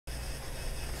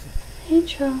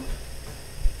Angel.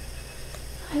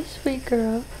 Hi, sweet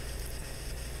girl.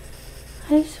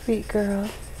 Hi, sweet girl.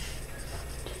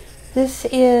 This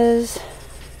is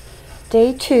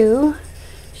day 2.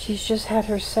 She's just had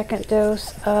her second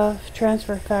dose of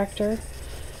transfer factor.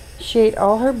 She ate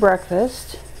all her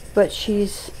breakfast, but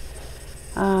she's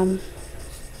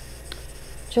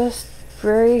just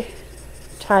very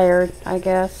tired, I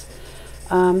guess.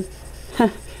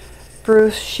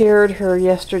 Bruce sheared her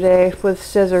yesterday with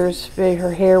scissors.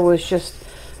 Her hair was just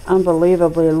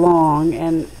unbelievably long,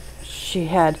 and she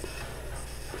had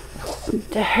a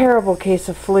terrible case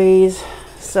of fleas.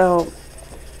 So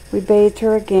we bathed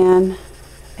her again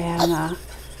and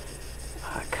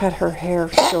cut her hair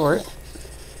short.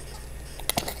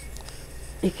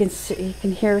 You can see, you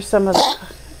can hear some of the.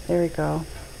 There we go.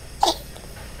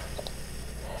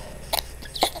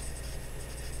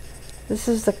 This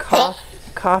is the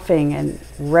coughing and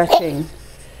retching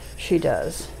she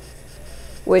does,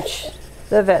 which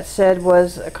the vet said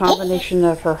was a combination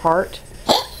of her heart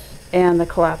and the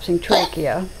collapsing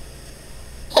trachea.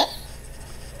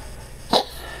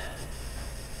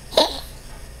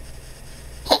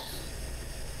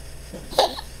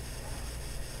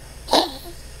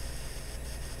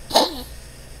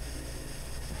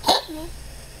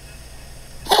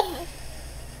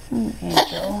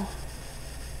 Angel.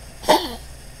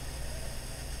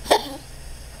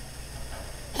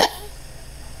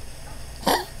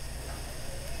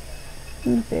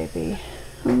 Baby,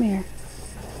 come here.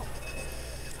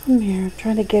 Come here. I'm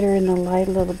trying to get her in the light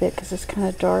a little bit because it's kind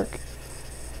of dark.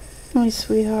 My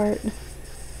sweetheart.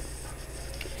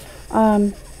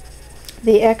 The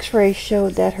x-ray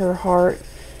showed that her heart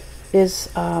is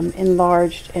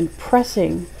enlarged and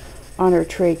pressing on her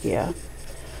trachea.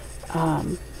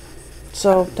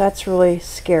 So that's really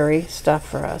scary stuff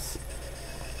for us.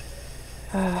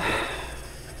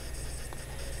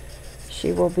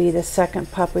 She will be the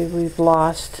second puppy we've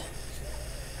lost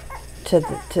to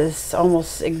this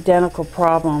almost identical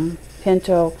problem.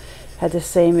 Pinto had the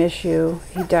same issue.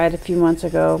 He died a few months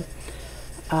ago.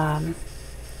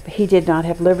 He did not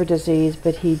have liver disease,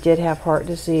 but he did have heart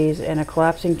disease and a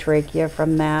collapsing trachea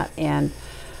from that, and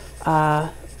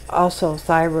also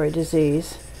thyroid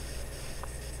disease.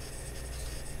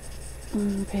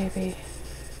 Baby.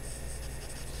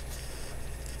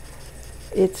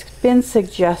 It's been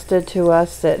suggested to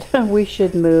us that we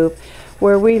should move.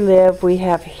 Where we live, we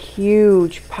have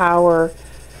huge power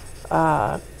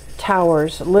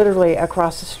towers literally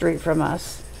across the street from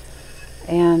us.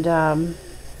 And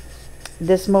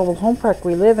this mobile home park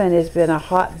we live in has been a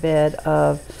hotbed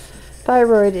of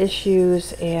thyroid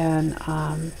issues and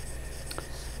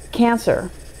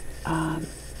cancer.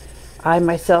 I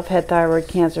myself had thyroid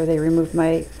cancer. They removed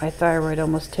my thyroid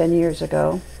almost 10 years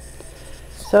ago.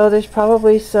 So there's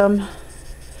probably some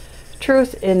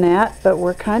truth in that, but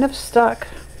we're kind of stuck.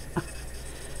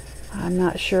 I'm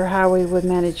not sure how we would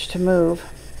manage to move.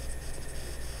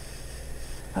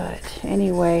 But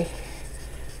anyway,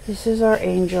 this is our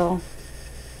Angel.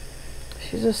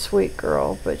 She's a sweet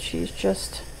girl, but she's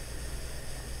just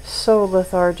so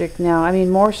lethargic now. I mean,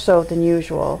 more so than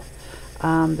usual.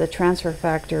 The transfer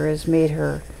factor has made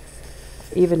her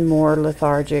even more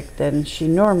lethargic than she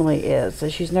normally is. So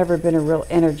she's never been a real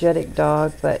energetic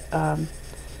dog, but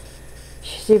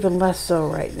she's even less so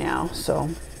right now.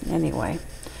 So anyway,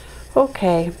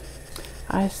 okay,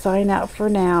 I sign out for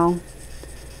now.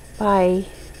 Bye.